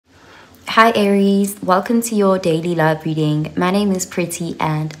Hi Aries, welcome to your daily love reading. My name is Pretty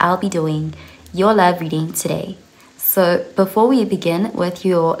and I'll be doing your love reading today. So before we begin with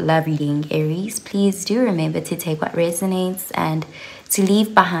your love reading, Aries, please do remember to take what resonates and to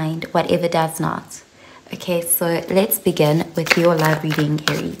leave behind whatever does not. Okay, so let's begin with your love reading,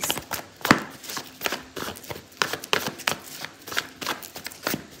 Aries.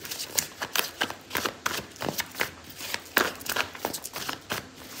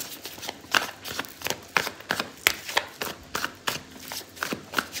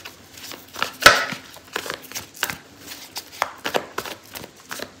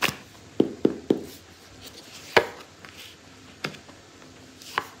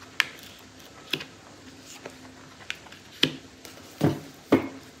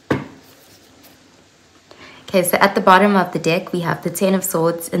 Okay, so at the bottom of the deck, we have the Ten of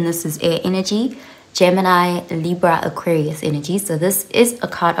Swords, and this is air energy, Gemini, Libra, Aquarius energy. So this is a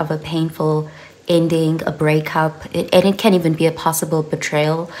card of a painful ending, a breakup, and it can even be a possible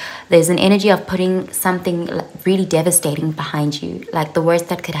betrayal. There's an energy of putting something really devastating behind you. Like the worst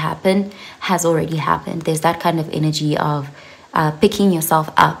that could happen has already happened. There's that kind of energy of picking yourself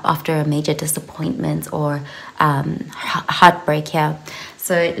up after a major disappointment or heartbreak here.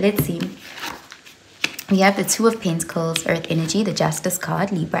 So let's see. We have the Two of Pentacles, Earth energy, the Justice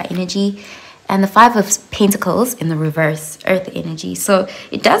card, Libra energy, and the Five of Pentacles in the reverse, Earth energy. So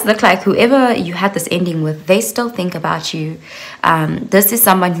it does look like whoever you had this ending with, they still think about you. This is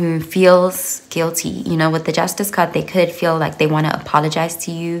someone who feels guilty. You know, with the Justice card, they could feel like they want to apologize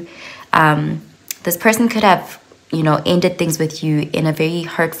to you. This person could have, you know, ended things with you in a very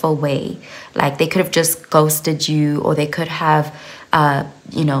hurtful way. Like they could have just ghosted you, or they could have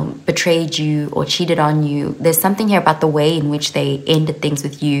you know, betrayed you or cheated on you. There's something here about the way in which they ended things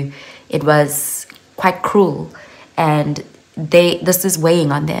with you. It was quite cruel, and this is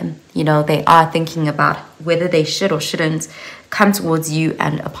weighing on them. You know, they are thinking about whether they should or shouldn't come towards you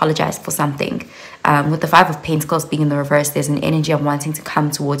and apologize for something. With the Five of Pentacles being in the reverse, there's an energy of wanting to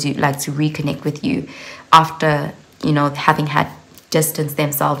come towards you, like to reconnect with you after, you know, having had distance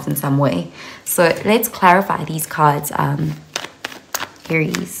themselves in some way. So let's clarify these cards,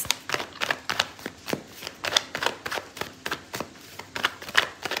 Aries.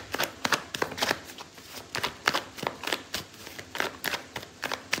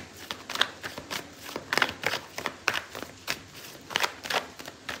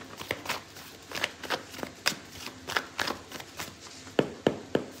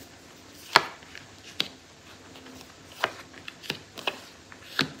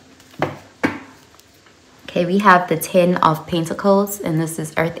 Okay, we have the Ten of Pentacles, and this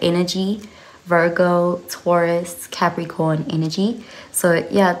is Earth energy, Virgo, Taurus, Capricorn energy. So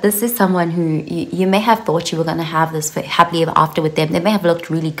yeah, this is someone who you may have thought you were going to have this happily ever after with them. They may have looked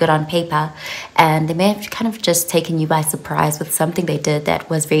really good on paper, and they may have kind of just taken you by surprise with something they did that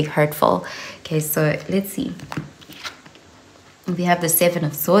was very hurtful. Okay, so let's see. We have the Seven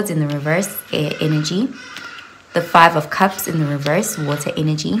of Swords in the reverse, air energy, the Five of Cups in the reverse, water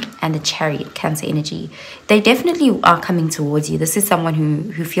energy, and the Chariot, Cancer energy. They definitely are coming towards you. This is someone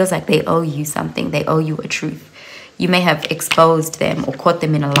who feels like they owe you something. They owe you a truth. You may have exposed them or caught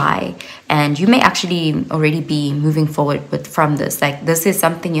them in a lie, and you may actually already be moving forward from this. Like, this is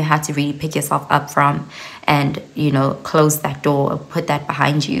something you had to really pick yourself up from and, you know, close that door or put that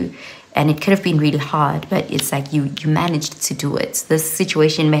behind you. And it could have been really hard, but it's like you managed to do it. This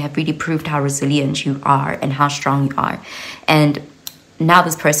situation may have really proved how resilient you are and how strong you are. And now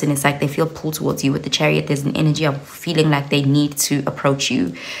this person is like, they feel pulled towards you. With the Chariot, there's an energy of feeling like they need to approach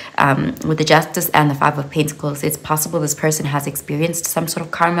you. With the Justice and the Five of Pentacles, it's possible this person has experienced some sort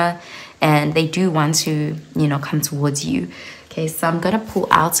of karma, and they do want to, you know, come towards you. Okay, so I'm going to pull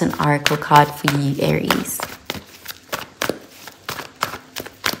out an oracle card for you, Aries.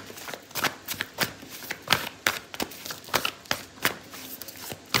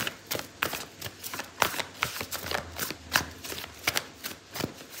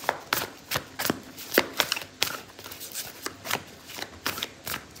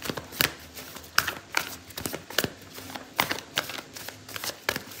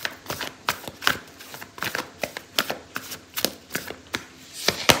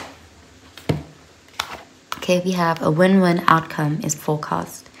 Okay, we have a win-win outcome is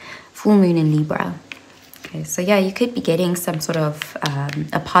forecast. Full moon in Libra. Okay, so yeah, you could be getting some sort of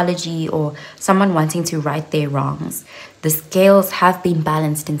apology or someone wanting to right their wrongs. The scales have been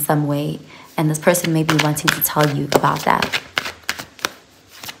balanced in some way, and this person may be wanting to tell you about that.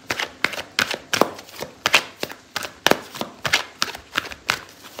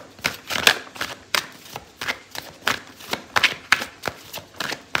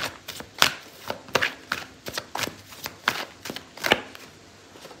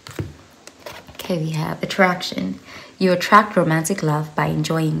 Okay, we have attraction. You attract romantic love by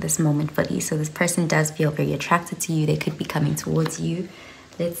enjoying this moment fully. So this person does feel very attracted to you. They could be coming towards you.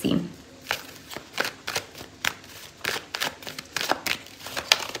 Let's see.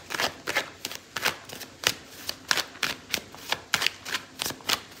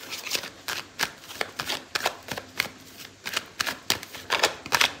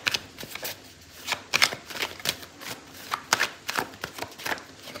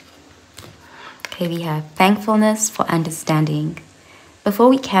 Okay, we have thankfulness for understanding. Before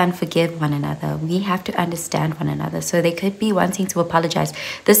we can forgive one another, we have to understand one another. So they could be wanting to apologize.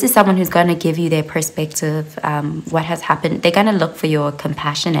 This is someone who's going to give you their perspective, what has happened. They're going to look for your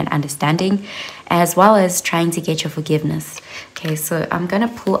compassion and understanding, as well as trying to get your forgiveness. Okay, so I'm going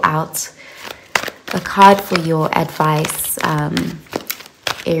to pull out a card for your advice,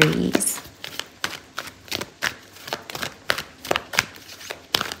 Aries.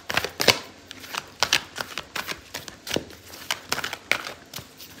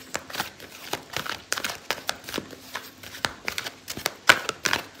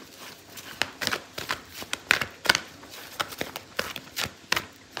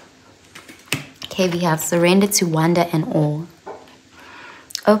 Okay, we have surrender to wonder and awe.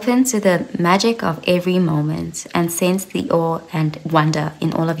 Open to the magic of every moment and sense the awe and wonder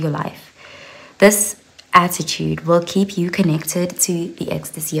in all of your life. This attitude will keep you connected to the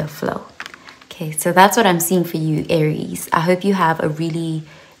ecstasy of flow. Okay, so that's what I'm seeing for you, Aries. I hope you have a really,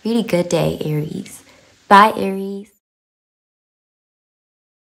 really good day, Aries. Bye, Aries.